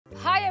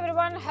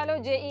everyone, hello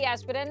JEE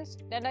aspirants.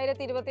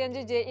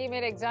 2025 JEE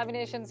main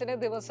examinations in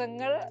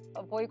ദിവസങ്ങൾ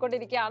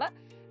പോയിക്കൊണ്ടിരിക്കുകയാണ്.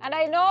 And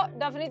I know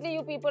definitely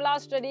you people are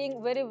studying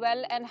very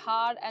well and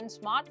hard and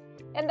smart.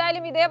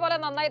 എന്തായാലും ഇതേപോലെ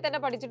നന്നായി തന്നെ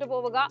പഠിച്ചിട്ട്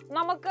പോവുക.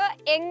 നമുക്ക്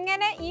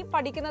എങ്ങനെ ഈ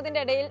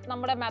പഠിക്കുന്നതിന്റെ ഇടയിൽ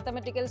നമ്മുടെ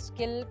mathematical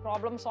skill,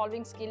 problem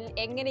solving skill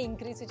എങ്ങനെ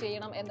increase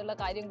ചെയ്യണം എന്നുള്ള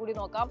കാര്യം കൂടി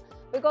നോക്കാം.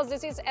 Because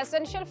this is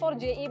essential for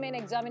JEE main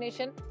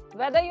examination.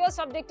 Whether your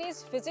subject is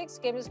physics,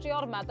 chemistry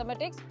or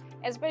mathematics,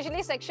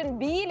 especially section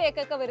B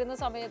ലേക്കൊക്കെ വരുന്ന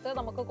സമയത്ത്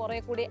നമുക്ക് കുറെ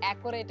കൂടി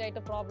accurate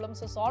ആയിട്ട് problems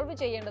solve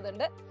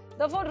ചെയ്യേണ്ടതുണ്ട്.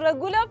 Therefore,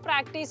 regular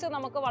practice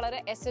നമുക്ക് വളരെ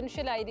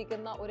essential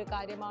ആയിരിക്കുന്ന ഒരു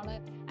കാര്യമാണ്.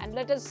 And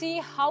let us see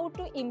how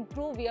to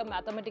improve your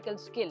mathematical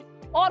skill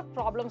or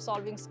problem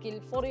solving skill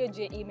for your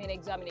JEE main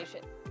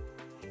examination.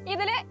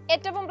 ഇതിലെ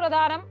ഏറ്റവും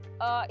പ്രധാനം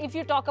if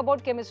you talk about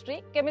chemistry,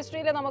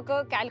 chemistryയിൽ നമുക്ക്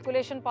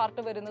calculation part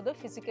വരുന്നത്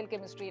physical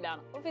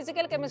chemistryയിലാണ്.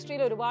 Physical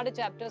chemistryയിൽ ഒരുപാട്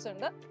chapters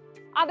ഉണ്ട്.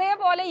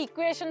 അതേപോലെ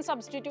ഇക്വേഷൻ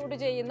സബ്സ്റ്റിറ്റ്യൂട്ട്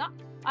ചെയ്യുന്ന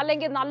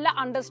അല്ലെങ്കിൽ നല്ല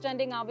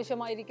അണ്ടർസ്റ്റാൻഡിങ്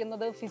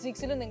ആവശ്യമായിരിക്കുന്നത്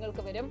ഫിസിക്സിൽ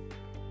നിങ്ങൾക്ക് വരും.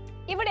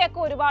 ഇവിടെയൊക്കെ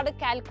ഒരുപാട്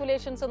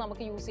കാൽക്കുലേഷൻസ്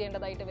നമുക്ക് യൂസ്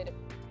ചെയ്യേണ്ടതായിട്ട് വരും.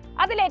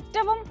 അതിൽ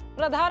ഏറ്റവും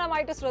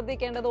പ്രധാനമായിട്ട്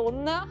ശ്രദ്ധിക്കേണ്ടത്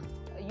ഒന്ന്,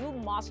 യു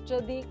മാസ്റ്റർ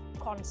ദി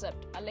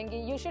കോൺസെപ്റ്റ്,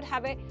 അല്ലെങ്കിൽ you should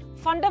have A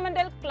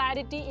fundamental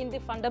clarity in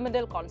the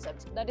fundamental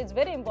concepts. That is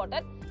very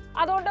important.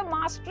 അതുകൊണ്ട്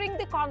mastering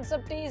the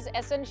concept is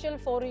essential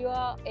for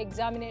your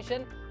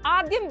examination.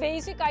 ആദ്യം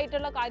ബേസിക്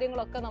ആയിട്ടുള്ള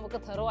കാര്യങ്ങളൊക്കെ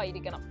നമുക്ക് തെറോ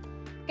ആയിരിക്കണം.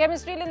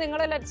 കെമിസ്ട്രിയിൽ നിങ്ങൾ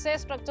ലെറ്റ്സ് സേ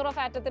സ്ട്രക്ചർ ഓഫ്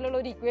ആറ്റത്തിലുള്ള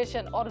ഒരു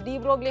equation or D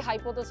Broglie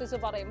hypothesis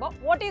പറയുമ്പോൾ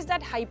what is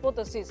that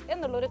hypothesis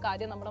എന്നുള്ളൊരു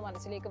കാര്യം നമ്മുടെ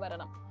മനസ്സിലേക്ക്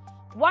വരണം.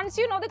 Once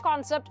you know the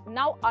concept,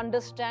 now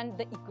understand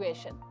the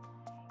equation.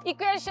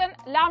 Equation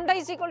lambda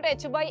is equal to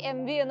h by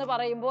mv എന്ന്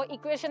പറയുമ്പോൾ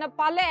ഇക്വേഷനെ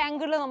പല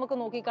ആംഗിളിൽ നമുക്ക്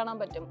നോക്കിക്കാണാൻ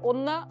പറ്റും.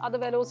 ഒന്ന്, അത്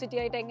വെലോസിറ്റി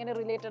ആയിട്ട് എങ്ങനെ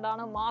റിലേറ്റഡ്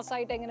ആണ്, മാസ്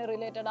ആയിട്ട് എങ്ങനെ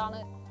റിലേറ്റഡ് ആണ്,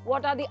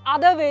 what are the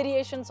other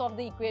variations of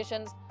the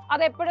equations.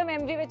 അത് എപ്പോഴും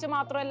എം വി വെച്ച്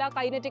മാത്രമല്ല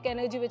കൈനറ്റിക്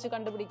എനർജി വെച്ച്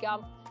കണ്ടുപിടിക്കാം.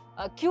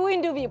 ക്യൂ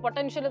ഇൻറ്റു വി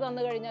പൊട്ടൻഷ്യൽ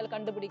തന്നു കഴിഞ്ഞാൽ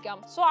കണ്ടുപിടിക്കാം.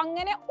 സോ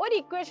അങ്ങനെ ഒരു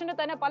ഇക്വേഷന്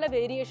തന്നെ പല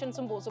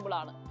വേരിയേഷൻസും പോസിബിൾ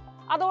ആണ്.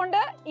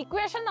 അതുകൊണ്ട്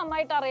ഇക്വേഷൻ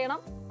നന്നായിട്ട്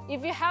അറിയണം.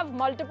 If you have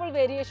multiple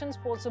variations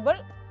possible,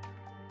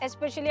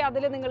 especially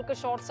അതിൽ നിങ്ങൾക്ക്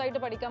ഷോർട്ട്സ് ആയിട്ട്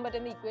പഠിക്കാൻ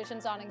പറ്റുന്ന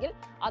ഇക്വേഷൻസ് ആണെങ്കിൽ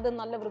അത്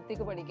നല്ല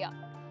വൃത്തിക്ക് പഠിക്കുക.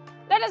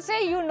 Let us say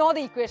you know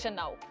the equation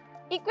now.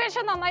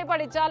 Equation നന്നായി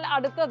പഠിച്ചാൽ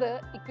അടുത്തത്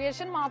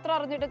ഇക്വേഷൻ മാത്രം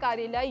അറിഞ്ഞിട്ട്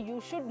കാര്യമില്ല. You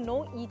should know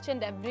each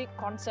and every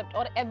concept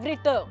or every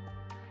term.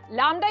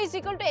 Lambda is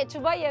equal to h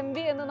by mv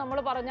എന്ന് നമ്മൾ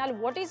പറഞ്ഞാൽ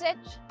what is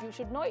h? You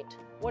should know it.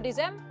 What is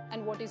m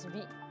and what is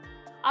v?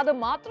 അത്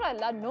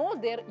മാത്രമല്ല know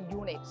their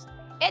units.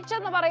 h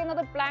എന്ന് പറയുന്നത്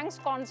planks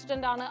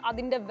constant ആണ്.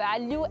 അതിന്റെ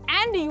value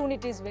and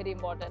unit is very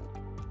important.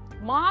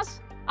 Mass,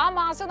 ആ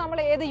മാസ് നമ്മൾ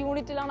ഏത്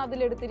യൂണിറ്റിലാണ്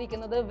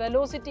അതിലെടുത്തിരിക്കുന്നത്,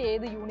 വെലോസിറ്റി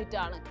ഏത് യൂണിറ്റ്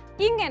ആണ്.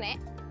 ഇങ്ങനെ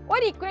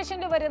ഒരു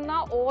ഇക്വേഷനിൽ വരുന്ന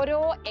ഓരോ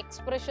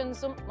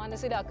എക്സ്പ്രഷൻസും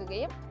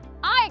മനസ്സിലാക്കുകയും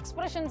ആ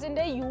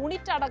എക്സ്പ്രഷൻസിന്റെ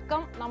യൂണിറ്റ്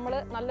അടക്കം നമ്മൾ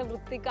നല്ല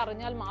വൃത്തിക്ക്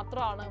അറിഞ്ഞാൽ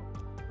മാത്രമാണ്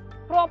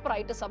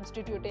പ്രോപ്പറായിട്ട്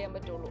സബ്സ്റ്റിറ്റ്യൂട്ട് ചെയ്യാൻ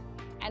പറ്റുള്ളൂ.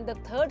 And the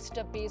third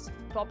step is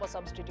proper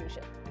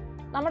substitution.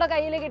 നമ്മുടെ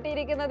കയ്യിൽ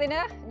കിട്ടിയിരിക്കുന്നതിന്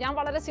ഞാൻ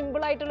വളരെ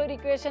സിമ്പിൾ ആയിട്ടുള്ള ഒരു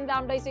equation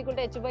lambda is equal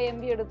to h by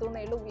mv എടുത്തു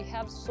എന്നേ ഉള്ളൂ. We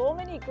have so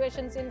many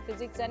equations in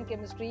physics and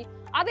chemistry.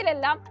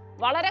 അതിലെല്ലാം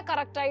വളരെ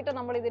കറക്റ്റായിട്ട്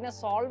നമ്മൾ ഇതിനെ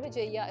സോൾവ്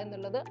ചെയ്യുക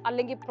എന്നുള്ളത്,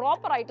 അല്ലെങ്കിൽ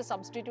പ്രോപ്പറായിട്ട്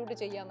സബ്സ്റ്റിറ്റ്യൂട്ട്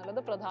ചെയ്യുക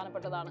എന്നുള്ളത്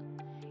പ്രധാനപ്പെട്ടതാണ്.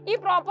 ഈ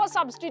പ്രോപ്പർ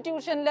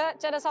സബ്സ്റ്റിറ്റ്യൂഷനിൽ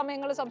ചില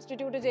സമയങ്ങളിൽ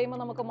സബ്സ്റ്റിറ്റ്യൂട്ട്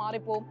ചെയ്യുമ്പോൾ നമുക്ക്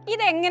മാറിപ്പോവും.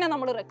 ഇതെങ്ങനെ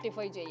നമ്മൾ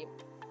റെക്ടിഫൈ ചെയ്യും?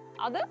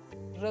 അത്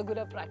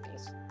റെഗുലർ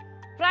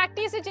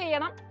പ്രാക്ടീസ്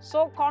ചെയ്യണം.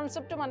 സോ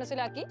കോൺസെപ്റ്റ്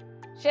മനസ്സിലാക്കി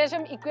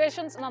ശേഷം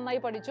ഇക്വേഷൻസ്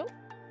നന്നായി പഠിച്ചു,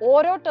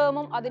 ഓരോ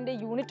ടേമും അതിന്റെ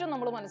യൂണിറ്റും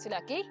നമ്മൾ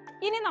മനസ്സിലാക്കി.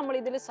 ഇനി നമ്മൾ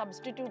ഇതിൽ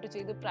സബ്സ്റ്റിറ്റ്യൂട്ട്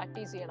ചെയ്ത്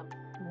പ്രാക്ടീസ് ചെയ്യണം.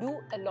 Do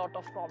a lot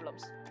of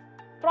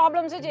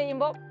problems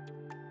ചെയ്യുമ്പോൾ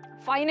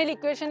ഫൈനൽ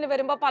ഇക്വേഷനിൽ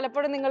വരുമ്പോൾ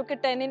പലപ്പോഴും നിങ്ങൾക്ക്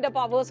 10ന്റെ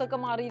പവേഴ്സ് ഒക്കെ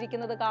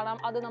മാറിയിരിക്കുന്നത് കാണാം.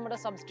 അത് നമ്മുടെ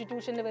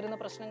സബ്സ്റ്റിറ്റ്യൂഷനിൽ വരുന്ന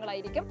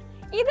പ്രശ്നങ്ങളായിരിക്കും.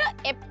 ഇത്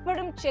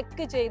എപ്പോഴും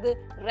ചെക്ക് ചെയ്ത്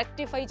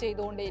റെക്ടിഫൈ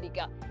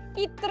ചെയ്തുകൊണ്ടേയിരിക്കുക.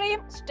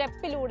 ഇത്രയും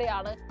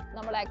സ്റ്റെപ്പിലൂടെയാണ്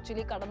നമ്മൾ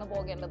ആക്ച്വലി കടന്നു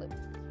പോകേണ്ടത്.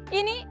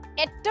 ഇനി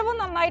ഏറ്റവും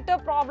നന്നായിട്ട്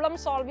പ്രോബ്ലം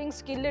സോൾവിംഗ്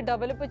സ്കില്ല്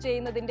ഡെവലപ്പ്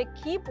ചെയ്യുന്നതിന്റെ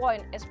key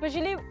point,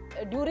 especially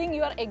during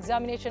your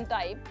examination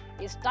time,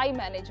 is time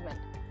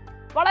management.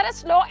 വളരെ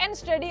സ്ലോ ആൻഡ്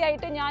സ്റ്റഡി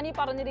ആയിട്ട് ഞാൻ ഈ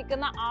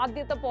പറഞ്ഞിരിക്കുന്ന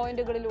ആദ്യത്തെ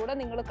പോയിന്റുകളിലൂടെ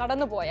നിങ്ങൾ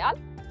കടന്നു പോയാൽ,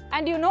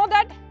 and you know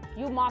that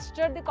you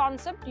mastered the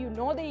concept, you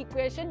know the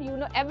equation, you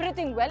know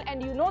everything well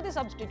and you know the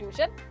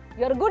substitution,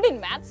 you are good in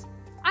maths.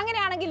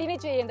 അങ്ങനെയാണെങ്കിൽ ഇനി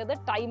ചെയ്യേണ്ടത്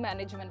ടൈം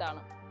മാനേജ്മെന്റ്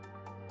ആണ്.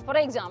 ഫോർ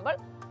എക്സാമ്പിൾ,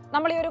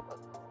 നമ്മൾ ഈ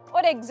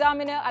ഒരു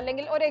എക്സാമിന്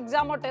അല്ലെങ്കിൽ ഒരു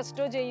എക്സാമോ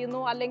ടെസ്റ്റോ ചെയ്യുന്നു,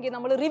 അല്ലെങ്കിൽ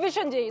നമ്മൾ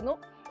റിവിഷൻ ചെയ്യുന്നു.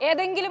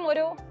 ഏതെങ്കിലും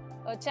ഒരു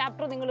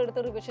ചാപ്റ്റർ നിങ്ങൾ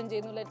എടുത്ത് റിവിഷൻ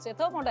ചെയ്യുന്നു. ലെറ്റ്സ് സേ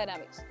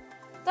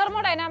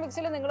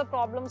തെർമോഡൈനാമിക്സിൽ നിങ്ങൾ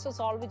പ്രോബ്ലംസ്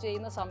സോൾവ്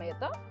ചെയ്യുന്ന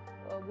സമയത്ത്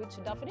which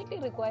definitely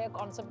require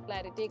concept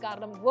clarity.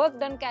 കാരണം വർക്ക്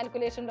ഡൺ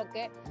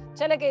കാൽക്കുലേഷനിലൊക്കെ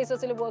ചില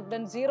കേസസിൽ വർക്ക്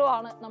ഡൺ 0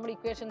 ആണ്. നമ്മൾ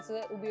ഇക്വേഷൻസ്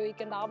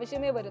ഉപയോഗിക്കേണ്ട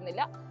ആവശ്യമേ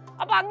വരുന്നില്ല.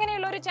 അപ്പോൾ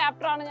അങ്ങനെയുള്ള ഒരു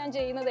ചാപ്റ്റർ ആണ് ഞാൻ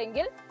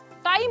ചെയ്യുന്നതെങ്കിൽ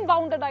ടൈം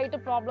ബൗണ്ടഡ് ആയിട്ട്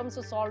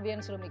പ്രോബ്ലംസ് സോൾവ്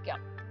ചെയ്യാൻ ശ്രമിക്കാം.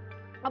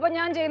 അപ്പോൾ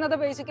ഞാൻ ചെയ്യുന്നത്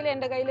ബേസിക്കലി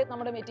എൻ്റെ കയ്യിൽ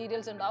നമ്മുടെ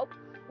മെറ്റീരിയൽസ് ഉണ്ടാവും.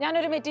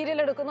 ഞാനൊരു മെറ്റീരിയൽ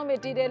എടുക്കുന്നു.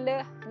 മെറ്റീരിയലിൽ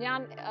ഞാൻ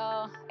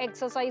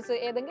എക്സസൈസ്,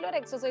 ഏതെങ്കിലും ഒരു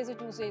എക്സസൈസ്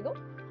ചൂസ് ചെയ്തു.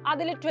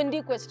 അതിൽ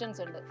 20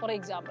 ക്വസ്റ്റ്യൻസ് ഉണ്ട് ഫോർ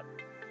എക്സാമ്പിൾ.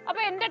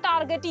 അപ്പോൾ എൻ്റെ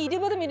ടാർഗറ്റ്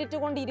 20 മിനിറ്റ്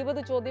കൊണ്ട്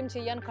 20 ചോദ്യം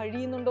ചെയ്യാൻ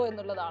കഴിയുന്നുണ്ടോ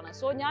എന്നുള്ളതാണ്.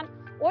 സോ ഞാൻ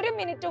 1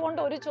 മിനിറ്റ് കൊണ്ട്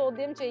ഒരു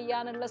ചോദ്യം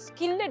ചെയ്യാനുള്ള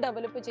സ്കില്ല്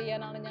ഡെവലപ്പ്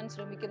ചെയ്യാനാണ് ഞാൻ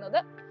ശ്രമിക്കുന്നത്.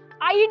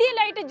 ഐഡിയൽ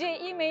ആയിട്ട്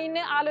JEE മെയിൻ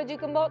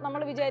ആലോചിക്കുമ്പോൾ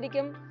നമ്മൾ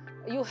വിചാരിക്കും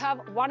you have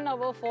 1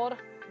 hour for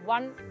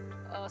one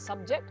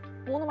subject.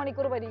 3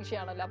 മണിക്കൂർ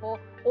പരീക്ഷയാണല്ലോ. അപ്പോൾ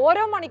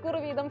ഓരോ മണിക്കൂർ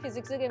വീതം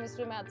ഫിസിക്സ്,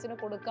 കെമിസ്ട്രി, മാത്സിന്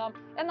കൊടുക്കാം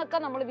എന്നൊക്കെ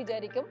നമ്മൾ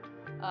വിചാരിക്കും.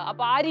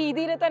 അപ്പോൾ ആ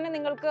രീതിയിൽ തന്നെ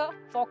നിങ്ങൾക്ക്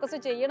ഫോക്കസ്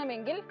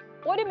ചെയ്യണമെങ്കിൽ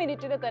 1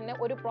 മിനിറ്റിൽ തന്നെ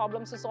ഒരു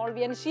പ്രോബ്ലംസ് സോൾവ്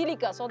ചെയ്യാൻ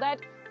ശീലിക്കുക. സോ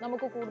ദാറ്റ്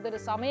നമുക്ക് കൂടുതൽ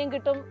സമയം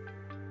കിട്ടും,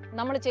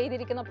 നമ്മൾ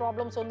ചെയ്തിരിക്കുന്ന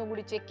പ്രോബ്ലംസ് ഒന്നും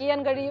കൂടി ചെക്ക്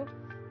ചെയ്യാൻ കഴിയും,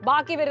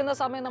 ബാക്കി വരുന്ന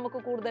സമയം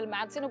നമുക്ക് കൂടുതൽ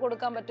മാത്സിന്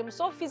കൊടുക്കാൻ പറ്റും.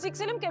 സോ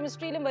ഫിസിക്സിലും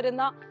കെമിസ്ട്രിയിലും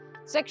വരുന്ന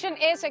സെക്ഷൻ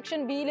എ,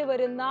 സെക്ഷൻ ബിയിൽ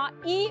വരുന്ന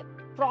ഈ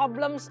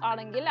പ്രോബ്ലംസ്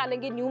ആണെങ്കിൽ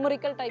അല്ലെങ്കിൽ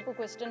ന്യൂമറിക്കൽ ടൈപ്പ്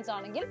ക്വസ്റ്റ്യൻസ്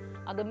ആണെങ്കിൽ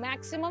അത്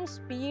മാക്സിമം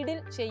സ്പീഡിൽ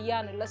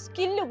ചെയ്യാനുള്ള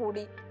സ്കില്ല്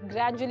കൂടി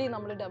ഗ്രാജുവലി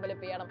നമ്മൾ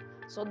ഡെവലപ്പ് ചെയ്യണം.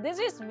 So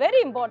this is very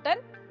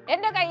important.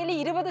 എൻ്റെ കയ്യിൽ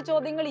 20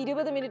 ചോദ്യങ്ങൾ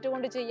 20 മിനിറ്റ്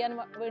കൊണ്ട് ചെയ്യാൻ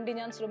വേണ്ടി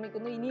ഞാൻ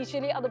ശ്രമിക്കുന്നു.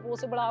 ഇനീഷ്യലി അത്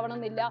പോസിബിൾ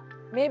ആവണമെന്നില്ല.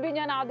 മേ ബി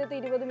ഞാൻ ആദ്യത്തെ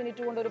 20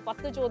 മിനിറ്റ് കൊണ്ട് ഒരു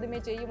 10 ചോദ്യമേ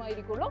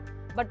ചെയ്യുമായിരിക്കുള്ളൂ.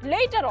 ബട്ട്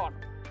ലേറ്റർ ഓൺ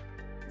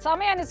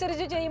സമയം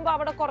അനുസരിച്ച് ചെയ്യുമ്പോൾ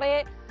അവിടെ കുറേ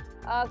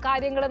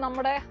കാര്യങ്ങൾ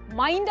നമ്മുടെ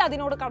മൈൻഡ്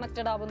അതിനോട്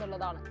കണക്റ്റഡ്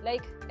ആവുന്നുള്ളതാണ്.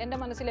 ലൈക്ക് എൻ്റെ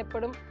മനസ്സിൽ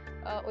എപ്പോഴും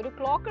ഒരു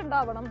ക്ലോക്ക്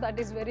ഉണ്ടാവണം.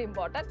 That is very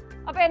important.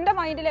 അപ്പോൾ എൻ്റെ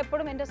മൈൻഡിൽ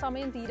എപ്പോഴും എൻ്റെ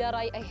സമയം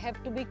തീരാറായി, I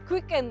have to be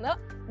quick എന്ന്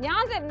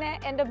ഞാൻ തന്നെ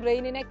എൻ്റെ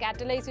ബ്രെയിനിനെ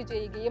കാറ്റലൈസ്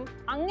ചെയ്യുകയും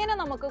അങ്ങനെ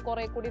നമുക്ക്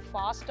കുറേ കൂടി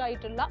ഫാസ്റ്റ്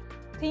ആയിട്ടുള്ള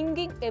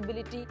തിങ്കിങ്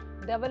എബിലിറ്റി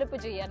ഡെവലപ്പ്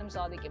ചെയ്യാനും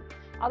സാധിക്കും.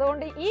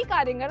 അതുകൊണ്ട് ഈ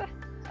കാര്യങ്ങൾ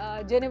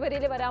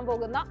ജനുവരിയിൽ വരാൻ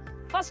പോകുന്ന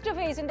ഫസ്റ്റ്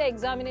ഫേസിൻ്റെ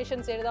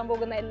എക്സാമിനേഷൻസ് എഴുതാൻ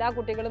പോകുന്ന എല്ലാ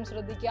കുട്ടികളും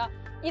ശ്രദ്ധിക്കുക.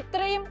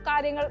 ഇത്രയും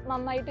കാര്യങ്ങൾ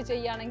നന്നായിട്ട്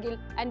ചെയ്യുകയാണെങ്കിൽ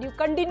and you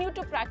continue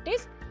to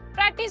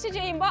practice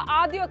ചെയ്യുമ്പോൾ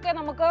ആദ്യമൊക്കെ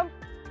നമുക്ക്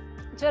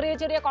ചെറിയ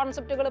ചെറിയ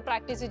കോൺസെപ്റ്റുകൾ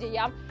പ്രാക്ടീസ്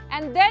ചെയ്യാം.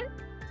 ആൻഡ് ദെൻ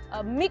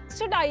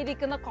മിക്സ്ഡ്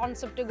ആയിരിക്കുന്ന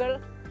കോൺസെപ്റ്റുകൾ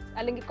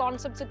അല്ലെങ്കിൽ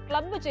കോൺസെപ്റ്റ്സ്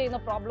ക്ലബ് ചെയ്യുന്ന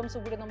പ്രോബ്ലംസ്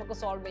കൂടി നമുക്ക്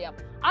സോൾവ് ചെയ്യാം.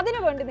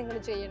 അതിനുവേണ്ടി നിങ്ങൾ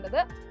ചെയ്യേണ്ടത്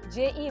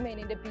JEE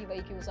മെയിനിൻ്റെ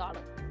PYQs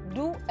ആണ്.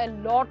 Do a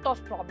lot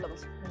of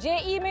problems.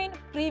 JEE main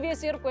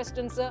previous year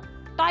questions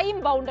time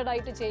bounded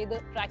ആയിട്ട് ചെയ്ത്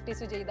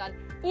പ്രാക്ടീസ് ചെയ്താൽ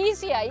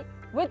ഈസിയായി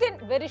within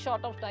very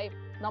short of time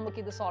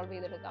നമുക്കിത് സോൾവ്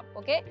ചെയ്തെടുക്കാം.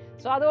 ഓക്കെ,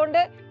 സോ അതുകൊണ്ട്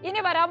ഇനി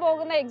വരാൻ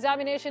പോകുന്ന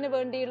എക്സാമിനേഷന്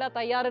വേണ്ടിയുള്ള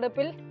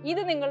തയ്യാറെടുപ്പിൽ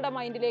ഇത് നിങ്ങളുടെ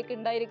മൈൻഡിലേക്ക്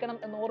ഉണ്ടായിരിക്കണം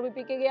എന്ന്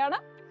ഓർമ്മിപ്പിക്കുകയാണ്.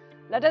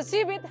 Let us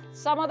see with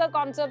some other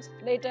concepts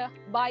later.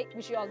 Bye.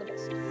 Wish you all the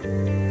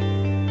best.